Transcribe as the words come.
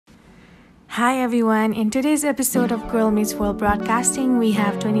Hi everyone, in today's episode of Girl Meets World Broadcasting, we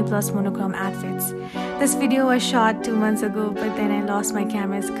have 20 plus monochrome outfits. This video was shot 2 months ago, but then I lost my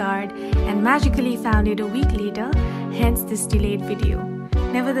camera's card and magically found it a week later, hence this delayed video.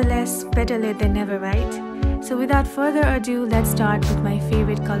 Nevertheless, better late than never, right? So without further ado, let's start with my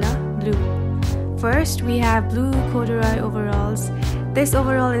favorite color, blue. First, we have blue corduroy overalls. This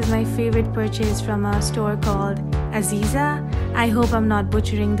overall is my favorite purchase from a store called Aziza. I hope I'm not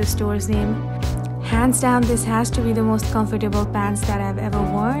butchering the store's name. Hands down, this has to be the most comfortable pants that I've ever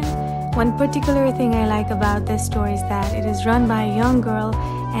worn. One particular thing I like about this store is that it is run by a young girl,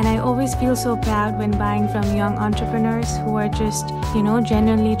 and I always feel so proud when buying from young entrepreneurs who are just,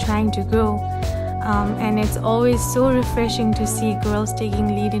 genuinely trying to grow. And it's always so refreshing to see girls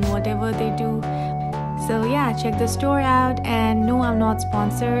taking lead in whatever they do. So yeah, check the store out, and no, I'm not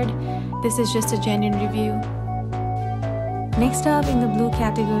sponsored. This is just a genuine review. Next up in the blue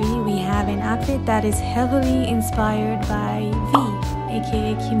category, we have an outfit that is heavily inspired by V,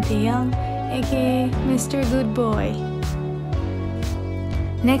 aka Kim Tae-young, aka Mr. Good Boy.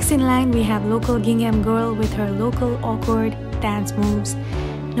 Next in line, we have local gingham girl with her local awkward dance moves.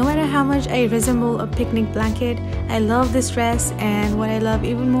 No matter how much I resemble a picnic blanket, I love this dress, and what I love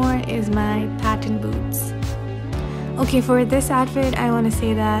even more is my patent boots. Okay, for this outfit, I want to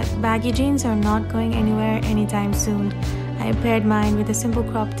say that baggy jeans are not going anywhere anytime soon. I paired mine with a simple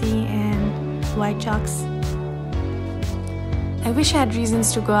crop tee and white chucks. I wish I had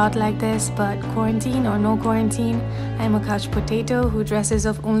reasons to go out like this, but quarantine or no quarantine, I'm a couch potato who dresses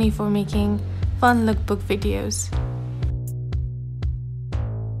up only for making fun lookbook videos.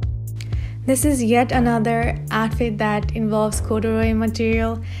 This is yet another outfit that involves corduroy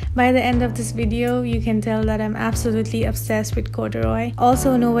material. By the end of this video, you can tell that I'm absolutely obsessed with corduroy.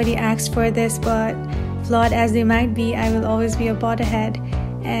 Also, nobody asked for this, but flawed as they might be, I will always be a Potterhead,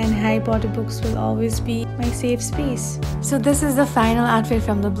 and Harry Potter books will always be my safe space. So this is the final outfit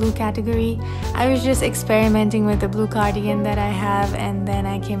from the blue category. I was just experimenting with the blue cardigan that I have, and then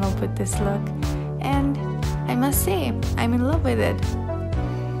I came up with this look. And I must say, I'm in love with it.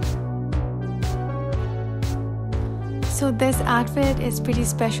 So this outfit is pretty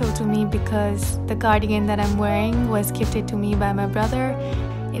special to me because the cardigan that I'm wearing was gifted to me by my brother.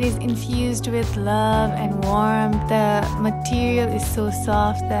 It is infused with love and warmth. The material is so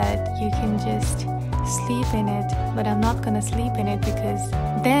soft that you can just sleep in it. But I'm not gonna sleep in it because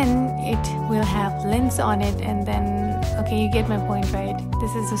then it will have lint on it, and then, okay, you get my point, right?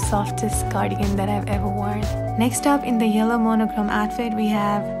 This is the softest cardigan that I've ever worn. Next up in the yellow monochrome outfit, we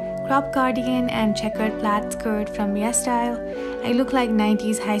have crop cardigan and checkered plaid skirt from Yes Style. I look like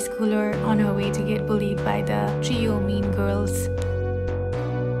 90s high schooler on her way to get bullied by the trio Mean Girls.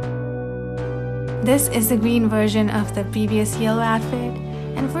 This is the green version of the previous yellow outfit,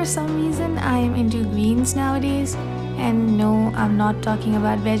 and for some reason I am into greens nowadays, and no, I'm not talking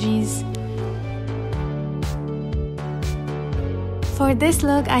about veggies. For this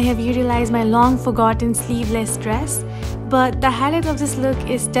look, I have utilized my long forgotten sleeveless dress, but the highlight of this look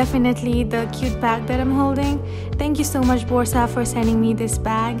is definitely the cute bag that I'm holding. Thank you so much, Borsa, for sending me this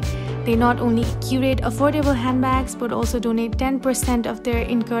bag. They not only curate affordable handbags but also donate 10% of their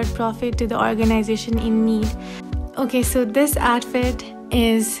incurred profit to the organization in need. Okay, so this outfit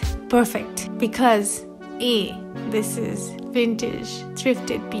is perfect because A, this is vintage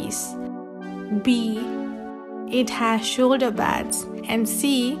thrifted piece. B, it has shoulder pads. And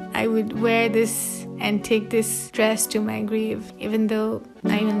C, I would wear this and take this dress to my grave. Even though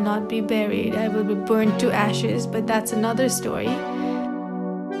I will not be buried, I will be burnt to ashes, but that's another story.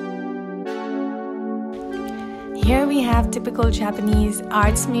 Here we have typical Japanese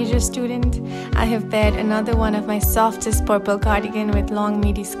arts major student. I have paired another one of my softest purple cardigan with long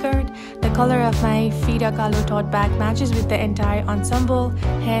midi skirt. The color of my Frida Kahlo tote bag matches with the entire ensemble,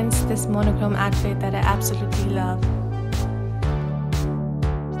 hence this monochrome outfit that I absolutely love.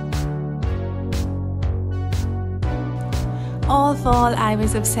 All fall, I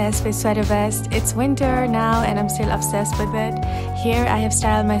was obsessed with sweater vest. It's winter now and I'm still obsessed with it. Here I have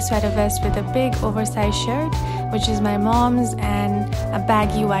styled my sweater vest with a big oversized shirt, which is my mom's, and a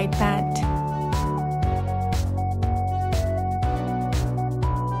baggy white pant.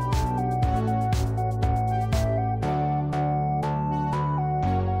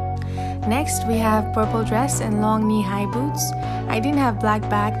 Next, we have purple dress and long knee-high boots. I didn't have black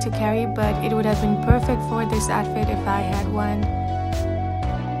bag to carry, but it would have been perfect for this outfit if I had one.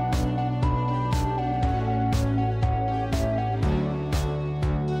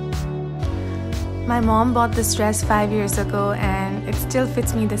 My mom bought this dress 5 years ago and it still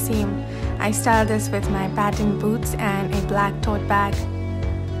fits me the same. I styled this with my patent boots and a black tote bag.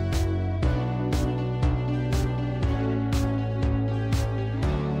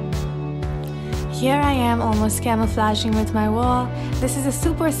 here I am almost camouflaging with my wall. This is a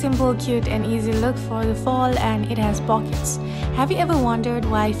super simple, cute and easy look for the fall, and it has pockets. Have you ever wondered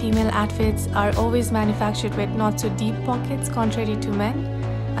why female outfits are always manufactured with not so deep pockets contrary to men?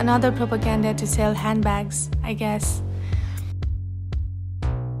 Another propaganda to sell handbags, I guess.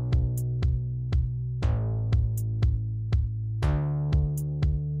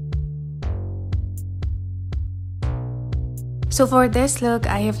 So for this look,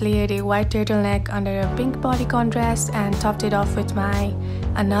 I have layered a white turtleneck under a pink bodycon dress and topped it off with my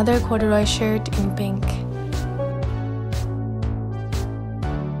another corduroy shirt in pink.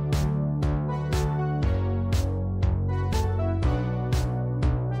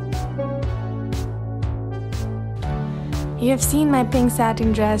 You have seen my pink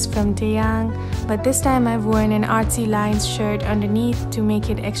satin dress from Taeyang, but this time I've worn an artsy lines shirt underneath to make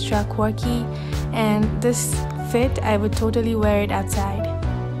it extra quirky, and this fit, I would totally wear it outside.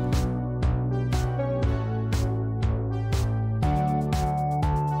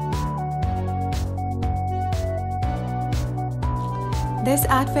 This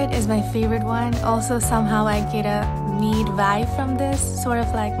outfit is my favorite one. Also, somehow I get a mead vibe from this, sort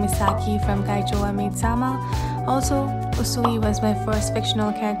of like Misaki from Kaijowa Maid-sama. Also, Usui was my first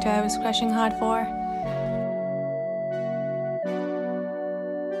fictional character I was crushing hard for.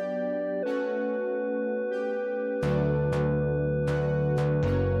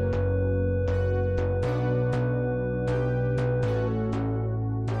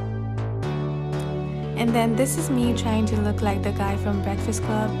 And then this is me trying to look like the guy from Breakfast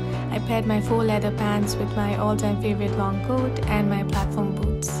Club. I paired my faux leather pants with my all-time favorite long coat and my platform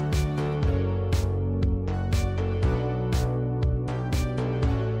boots.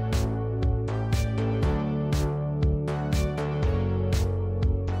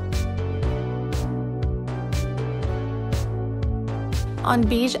 On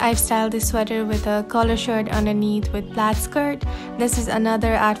beige, I've styled this sweater with a collar shirt underneath with plaid skirt. This is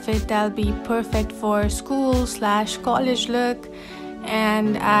another outfit that'll be perfect for school/college look.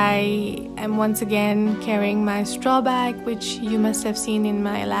 And I am once again carrying my straw bag, which you must have seen in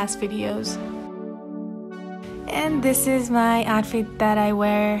my last videos. And this is my outfit that I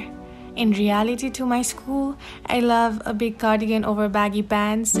wear in reality to my school. I love a big cardigan over baggy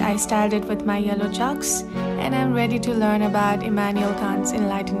pants. I styled it with my yellow chucks, and I'm ready to learn about Immanuel Kant's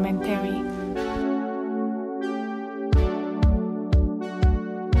Enlightenment theory.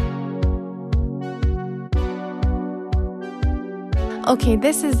 Okay,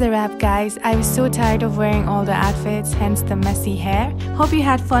 this is the wrap, guys. I was so tired of wearing all the outfits, hence the messy hair. Hope you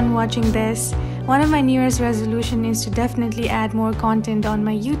had fun watching this. One of my New Year's resolutions is to definitely add more content on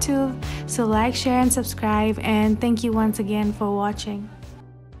my YouTube. So like, share and subscribe, and thank you once again for watching.